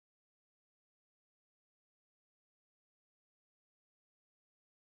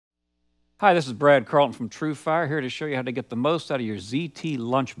Hi, this is Brad Carlton from TrueFire, here to show you how to get the most out of your ZT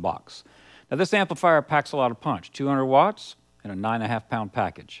Lunchbox. Now this amplifier packs a lot of punch, 200 watts and a 9.5-pound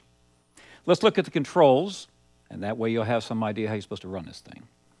package. Let's look at the controls, and that way you'll have some idea how you're supposed to run this thing.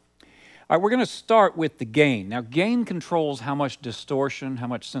 All right, we're going to start with the gain. Now gain controls how much distortion, how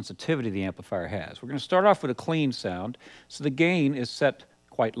much sensitivity the amplifier has. We're going to start off with a clean sound, so the gain is set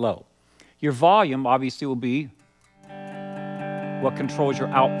quite low. Your volume obviously will be what controls your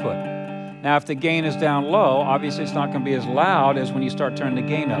output. Now, if the gain is down low, obviously it's not going to be as loud as when you start turning the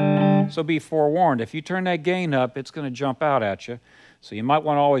gain up. So be forewarned, if you turn that gain up, it's going to jump out at you. So you might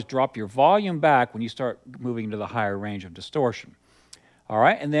want to always drop your volume back when you start moving to the higher range of distortion. All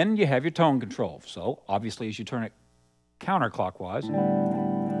right, and then you have your tone control. So obviously as you turn it counterclockwise,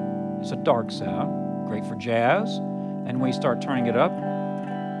 it's a dark sound, great for jazz. And when you start turning it up,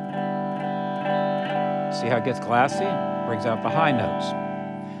 see how it gets glassy? Brings out the high notes.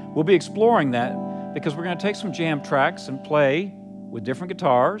 We'll be exploring that because we're going to take some jam tracks and play with different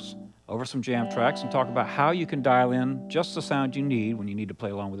guitars over some jam tracks and talk about how you can dial in just the sound you need when you need to play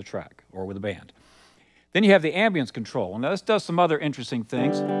along with a track or with a band. Then you have the ambience control. Now this does some other interesting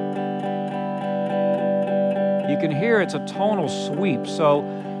things. You can hear it's a tonal sweep, so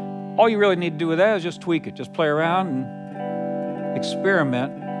all you really need to do with that is just tweak it. Just play around and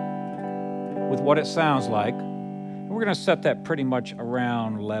experiment with what it sounds like. We're going to set that pretty much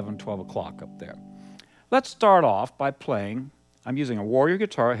around 11, 12 o'clock up there. Let's start off by playing. I'm using a Warrior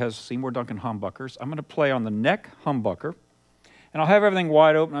guitar. It has Seymour Duncan humbuckers. I'm going to play on the neck humbucker, and I'll have everything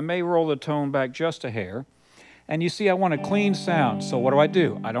wide open. I may roll the tone back just a hair. And you see I want a clean sound, so what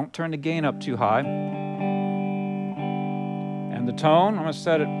do? I don't turn the gain up too high. And the tone, I'm going to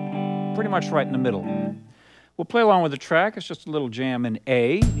set it pretty much right in the middle. We'll play along with the track. It's just a little jam in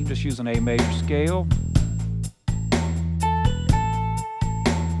A. You just use an A major scale.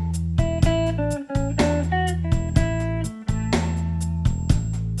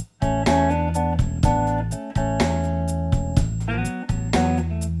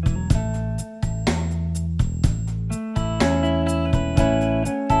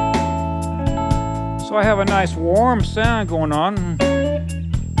 So I have a nice warm sound going on. I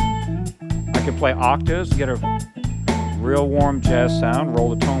can play octaves, get a real warm jazz sound, roll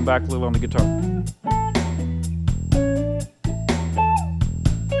the tone back a little on the guitar.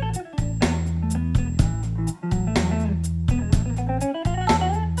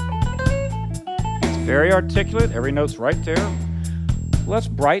 It's very articulate, every note's right there. Let's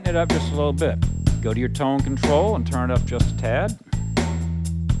brighten it up just a little bit. Go to your tone control and turn it up just a tad.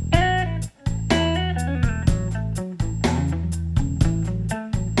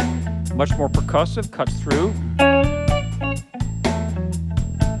 Much more percussive, cuts through.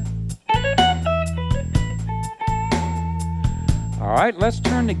 All right, let's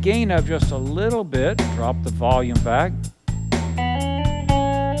turn the gain up just a little bit, drop the volume back.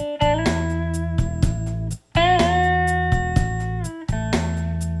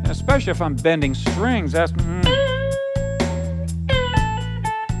 And especially if I'm bending strings, that's...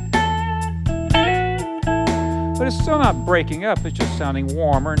 But it's still not breaking up, it's just sounding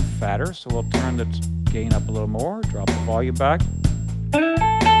warmer and fatter, so we'll turn the gain up a little more, drop the volume back.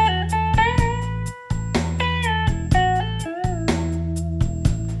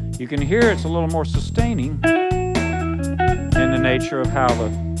 You can hear it's a little more sustaining in the nature of how the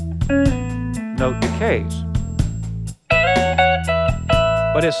note decays.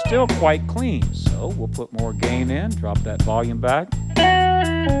 But it's still quite clean, so we'll put more gain in, drop that volume back.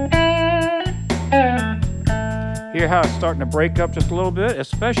 Hear how it's starting to break up just a little bit,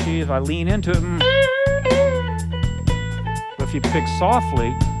 especially if I lean into it. But if you pick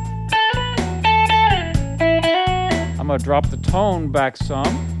softly, I'm going to drop the tone back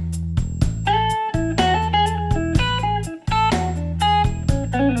some.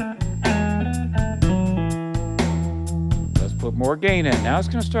 Let's put more gain in. Now it's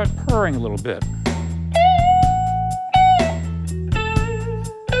going to start purring a little bit.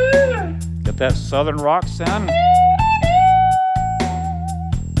 Get that southern rock sound.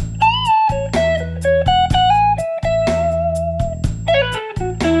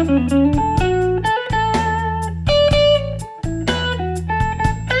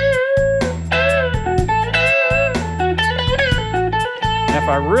 If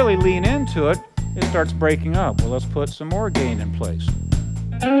I really lean into it, it starts breaking up. Well, let's put some more gain in place.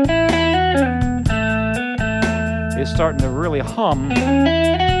 It's starting to really hum.